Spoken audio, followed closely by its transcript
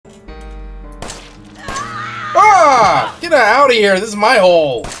Ah! Get out of here! This is my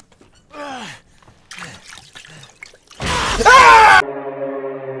hole! Ah!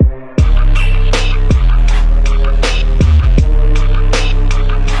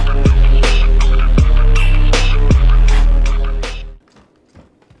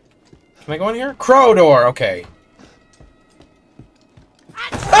 Can I go in here? Crow door, okay.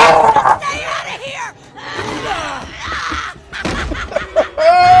 Ah! Stay out of here!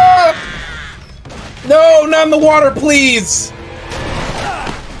 No, not in the water, please!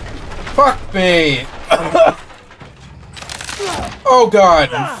 Fuck me! Oh god,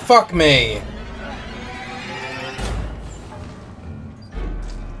 fuck me!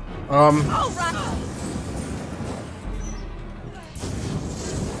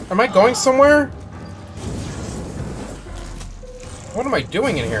 Am I going somewhere? What am I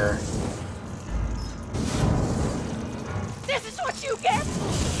doing in here? This is what you get!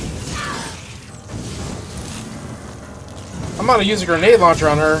 I'm gonna use a grenade launcher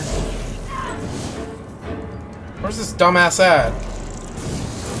on her. Where's this dumbass at?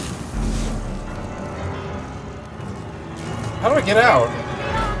 How do I get out?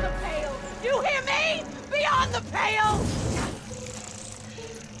 Beyond the pale! You hear me? Beyond the pale!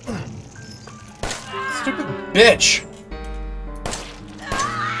 Stupid bitch!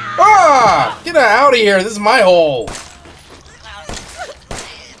 Ah! Get out of here! This is my hole!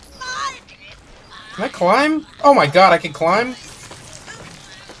 Can I climb? Oh my god, I can climb?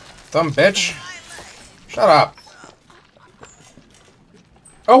 Dumb bitch. Shut up.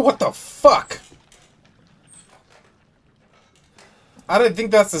 Oh, what the fuck? I didn't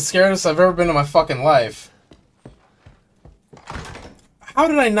think that's the scariest I've ever been in my fucking life. How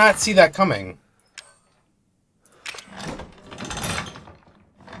did I not see that coming?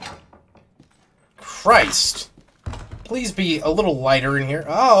 Christ. Please be a little lighter in here.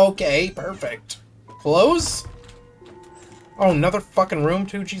 Oh, okay, perfect. Close? Oh, another fucking room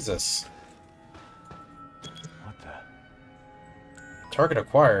too? Jesus. What the? Target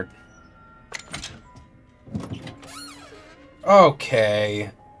acquired.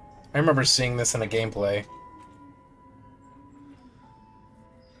 Okay. I remember seeing this in a gameplay.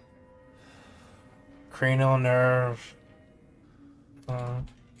 Cranial nerve.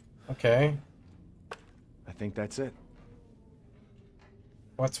 Okay. I think that's it.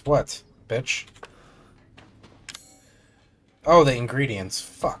 What's what, bitch? Oh, the ingredients.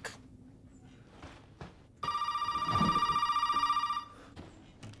 Fuck.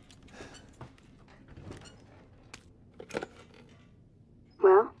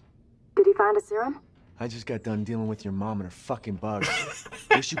 Well, did you find a serum? I just got done dealing with your mom and her fucking bugs.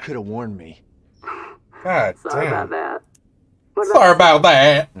 Wish you could have warned me. God Sorry damn. about that. What Sorry about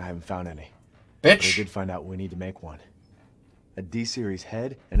that, I haven't found any. But I bitch. did find out we need to make one. A D-series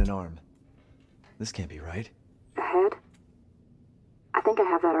head and an arm. This can't be right. a head? I think I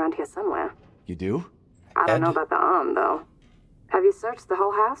have that around here somewhere. You do? I don't know Head? about the arm, though. Have you searched the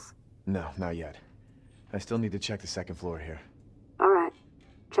whole house? No, not yet. I still need to check the second floor here. All right.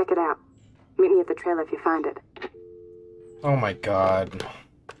 Check it out. Meet me at the trail if you find it. Oh my god.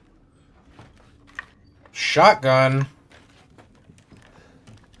 Shotgun.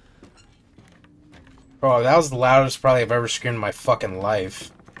 Bro, that was the loudest probably I've ever screamed in my fucking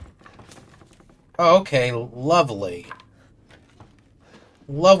life. Oh, okay, lovely.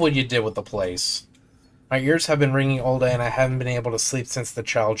 Love what you did with the place. My ears have been ringing all day and I haven't been able to sleep since the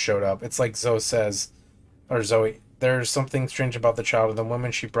child showed up. It's like Zoe says, or Zoe, there's something strange about the child and the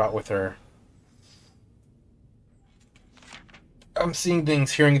woman she brought with her. I'm seeing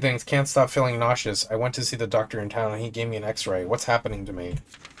things, hearing things, can't stop feeling nauseous. I went to see the doctor in town and he gave me an x-ray. What's happening to me?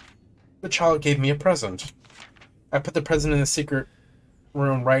 The child gave me a present. I put the present in the secret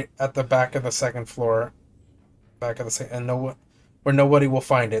room right at the back of the second floor. And where nobody will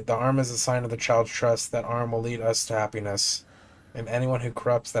find it. The arm is a sign of the child's trust. That arm will lead us to happiness. And anyone who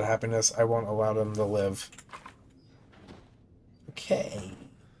corrupts that happiness, I won't allow them to live. Okay.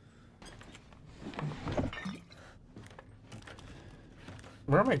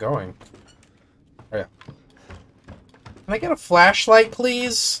 Where am I going? Oh, yeah. Can I get a flashlight,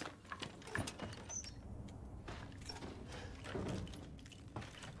 please?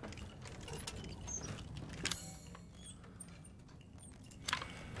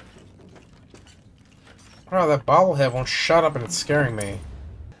 Oh, that bobblehead won't shut up and it's scaring me.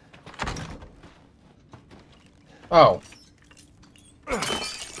 Oh.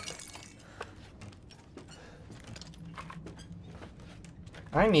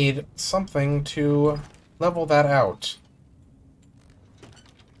 I need something to level that out.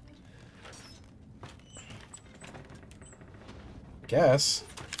 Guess.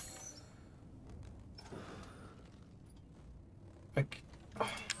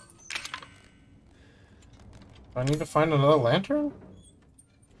 I need to find another lantern?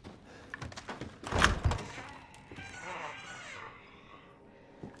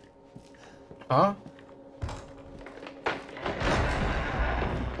 Huh?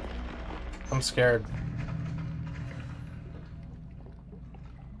 I'm scared.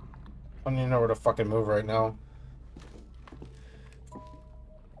 I don't even know where to fucking move right now.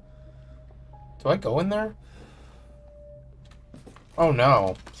 Do I go in there? Oh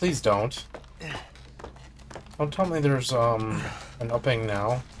no. Please don't. Don't tell me there's, an upping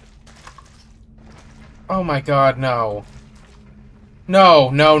now. Oh my god, no. No,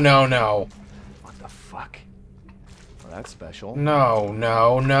 no, no, no. What the fuck? Well, that's special. No,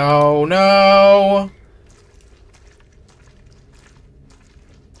 no, no, no!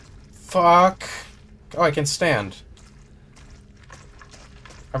 Fuck. Oh, I can stand.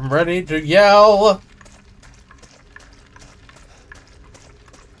 I'm ready to yell!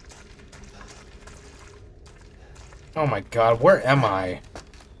 Oh my god, where am I?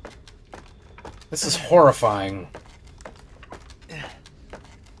 This is horrifying.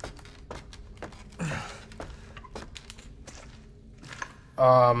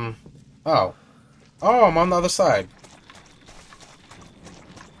 Oh. Oh, I'm on the other side.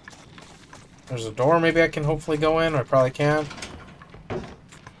 There's a door maybe I can hopefully go in, or I probably can't.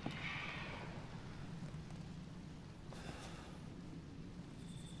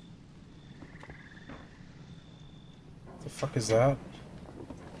 What the fuck is that?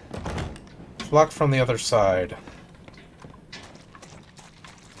 It's locked from the other side.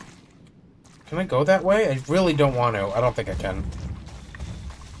 Can I go that way? I really don't want to. I don't think I can.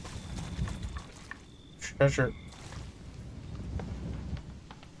 Treasure.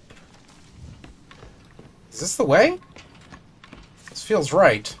 Is this the way? This feels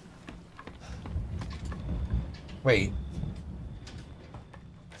right. Wait.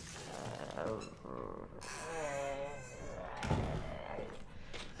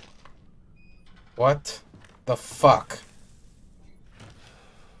 What the fuck?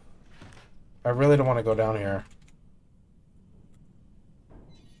 I really don't want to go down here.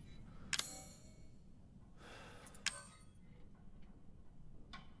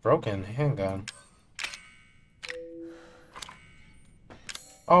 Broken handgun.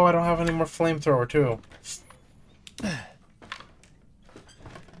 Oh, I don't have any more flamethrower, too.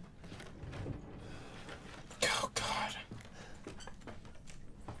 Oh, God.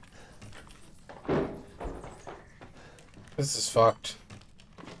 This is fucked.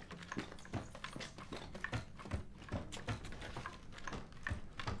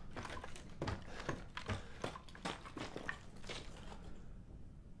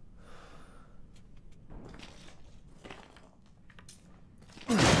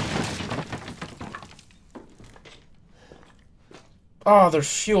 Oh,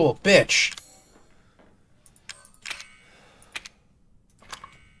 there's fuel, bitch.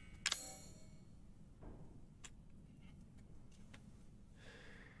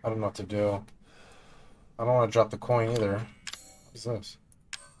 I don't know what to do. I don't want to drop the coin either. What is this?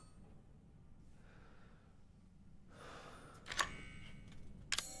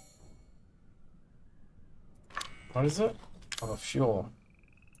 What is it? Oh, fuel.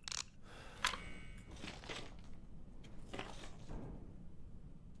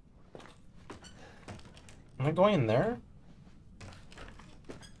 Am I going in there?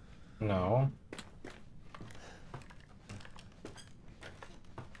 No.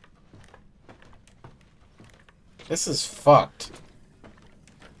 This is fucked.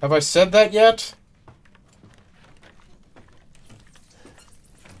 Have I said that yet?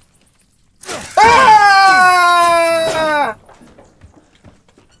 Ah!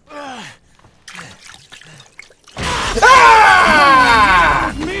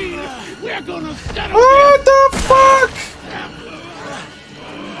 Ah! We're gonna settle What the fuck?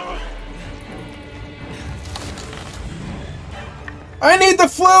 I need the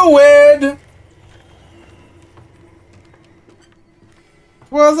fluid!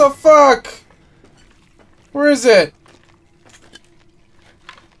 What the fuck? Where is it?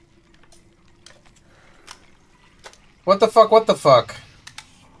 What the fuck, what the fuck?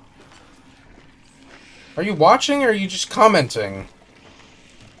 Are you watching or are you just commenting?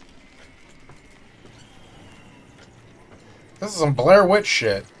 This is some Blair Witch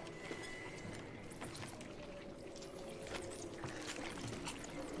shit.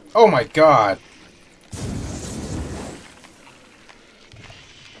 Oh my god.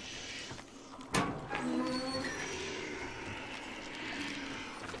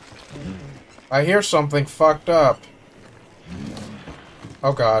 I hear something fucked up.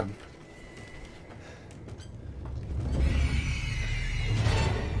 Oh god.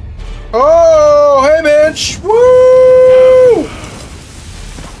 Oh, hey man! bitch! Woo!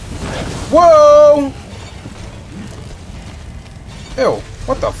 Whoa! Ew,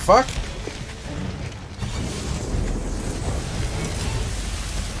 what the fuck?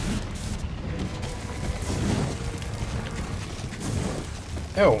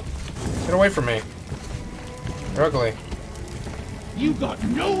 Ew. Get away from me. You're ugly. You got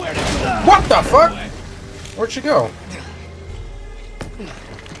nowhere to go. What the fuck? Where'd she go?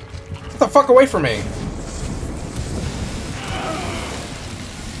 Get the fuck away from me.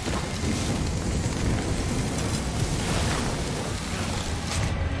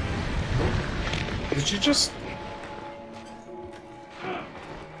 Did she just...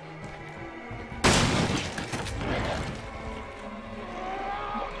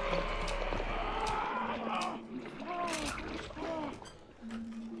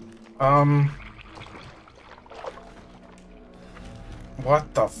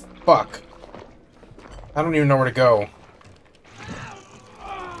 What the fuck? I don't even know where to go.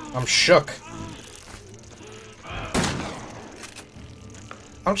 I'm shook.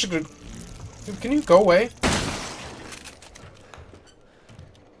 I'm just gonna... Dude, can you go away?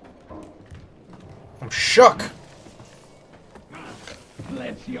 I'm shook.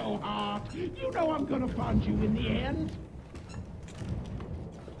 Bless your heart. You know I'm gonna find you in the end.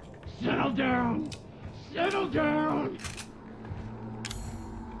 Settle down. Settle down.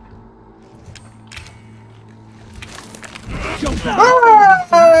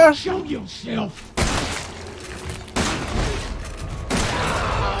 Show yourself.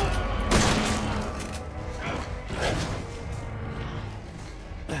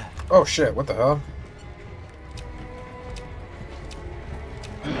 Oh shit, what the hell?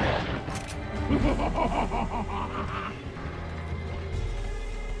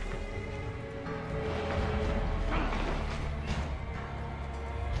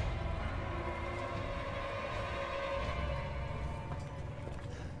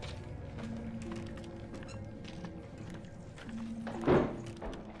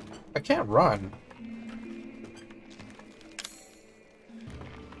 I can't run.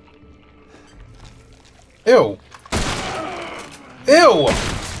 Ew. Ew!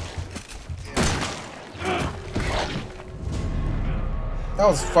 That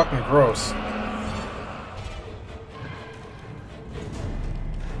was fucking gross.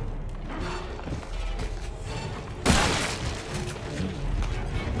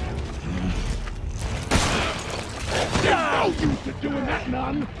 No use to doing that,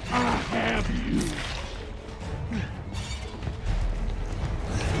 none. I have you.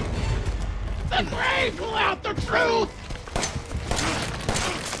 The grave will out the truth.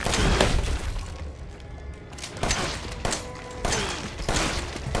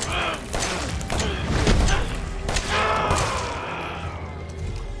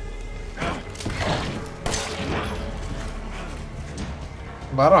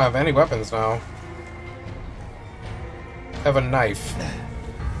 But I don't have any weapons now. I have a knife.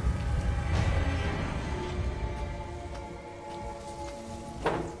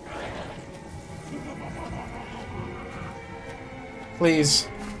 Please,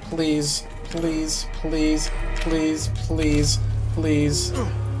 please, please, please, please, please, please.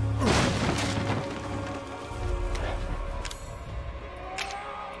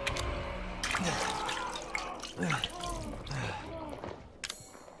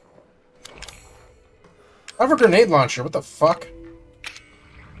 I have a grenade launcher, what the fuck?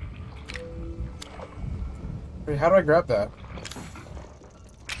 Wait, how do I grab that?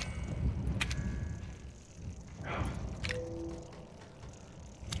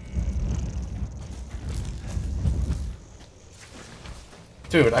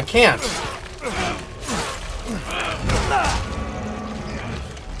 Dude, I can't!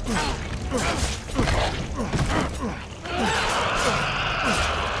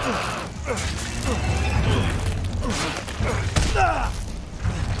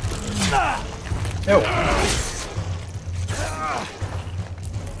 Ew.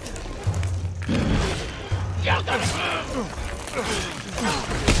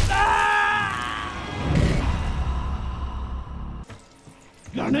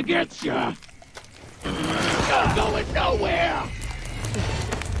 Gonna get ya. You're going nowhere.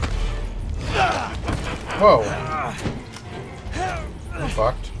 Whoa. I'm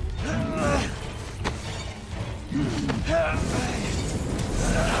fucked.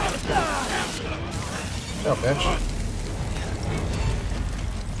 Oh, bitch.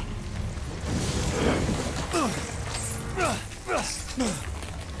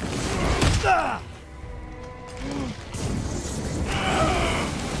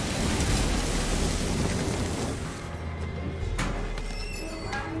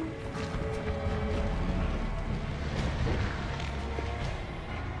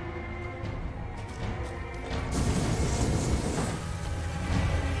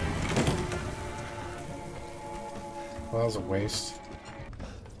 Well, that was a waste.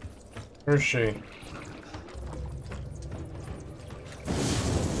 Where's she?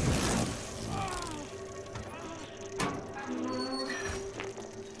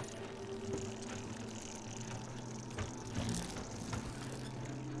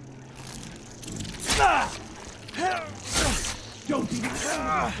 Don't be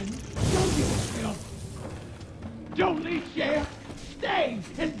Don't give us help. Don't leave, Sheriff. Stay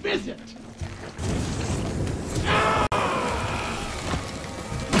and visit.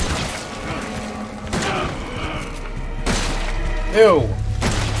 Ew!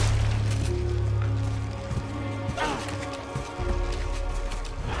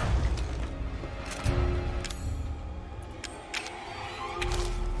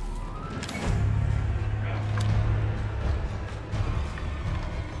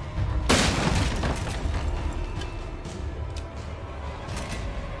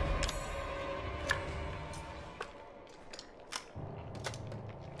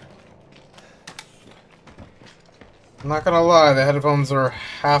 I'm not gonna lie, the headphones are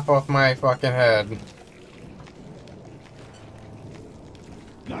half off my fucking head.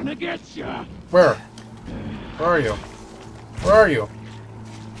 Gonna get ya. Where? Where are you? Where are you?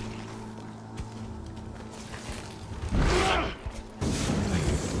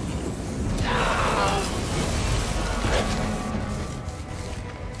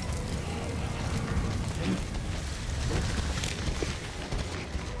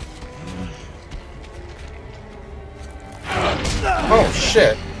 Oh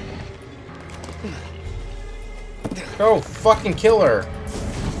shit! Go fucking kill her!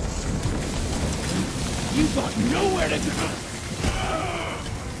 You got nowhere to go.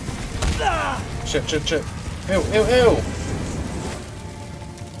 Shit, shit, shit! Ew, ew, ew!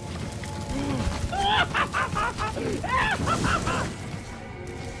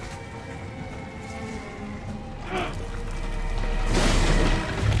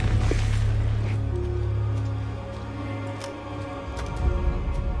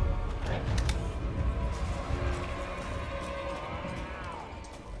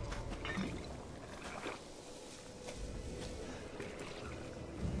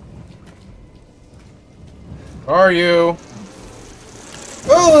 Are you?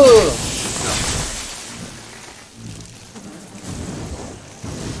 Ugh!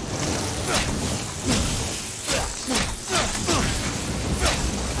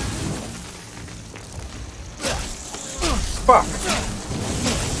 Fuck!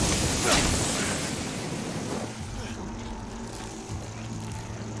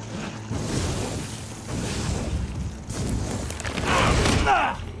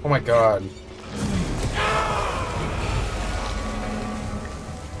 Oh my god.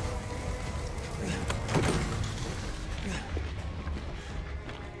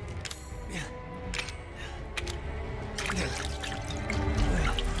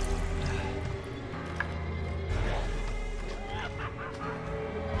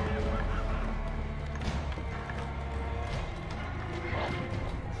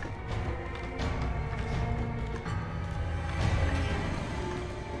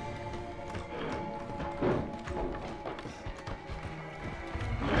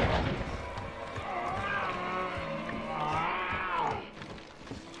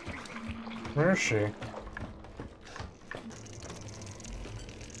 Where is she?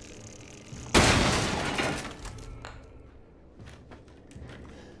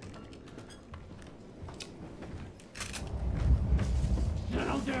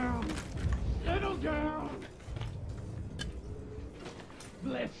 Settle down. Settle down.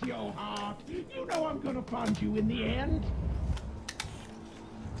 Bless your heart. You know I'm gonna find you in the end.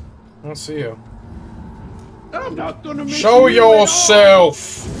 I don't see you. I'm not gonna make Show you at all.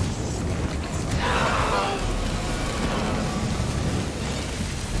 yourself!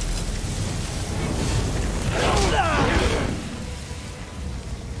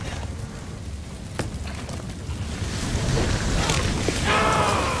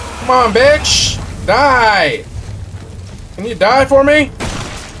 Come on, bitch! Die! Can you die for me?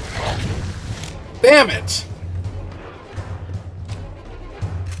 Damn it!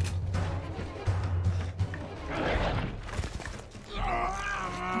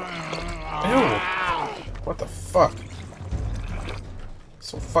 Ew! What the fuck?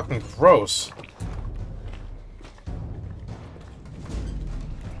 So fucking gross.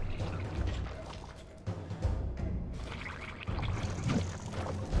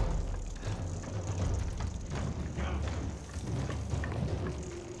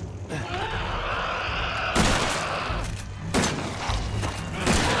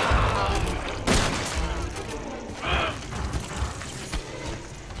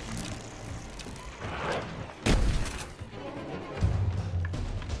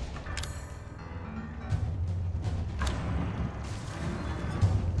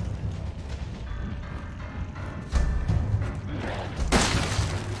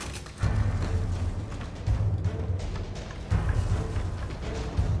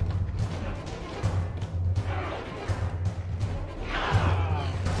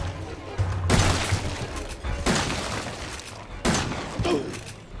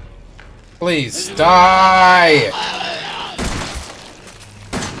 Please, die!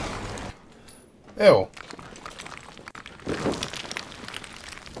 Ew.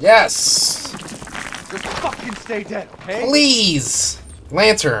 Yes! Just fucking stay dead, okay? Please!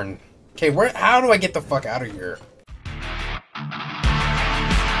 Lantern. Okay, how do I get the fuck out of here?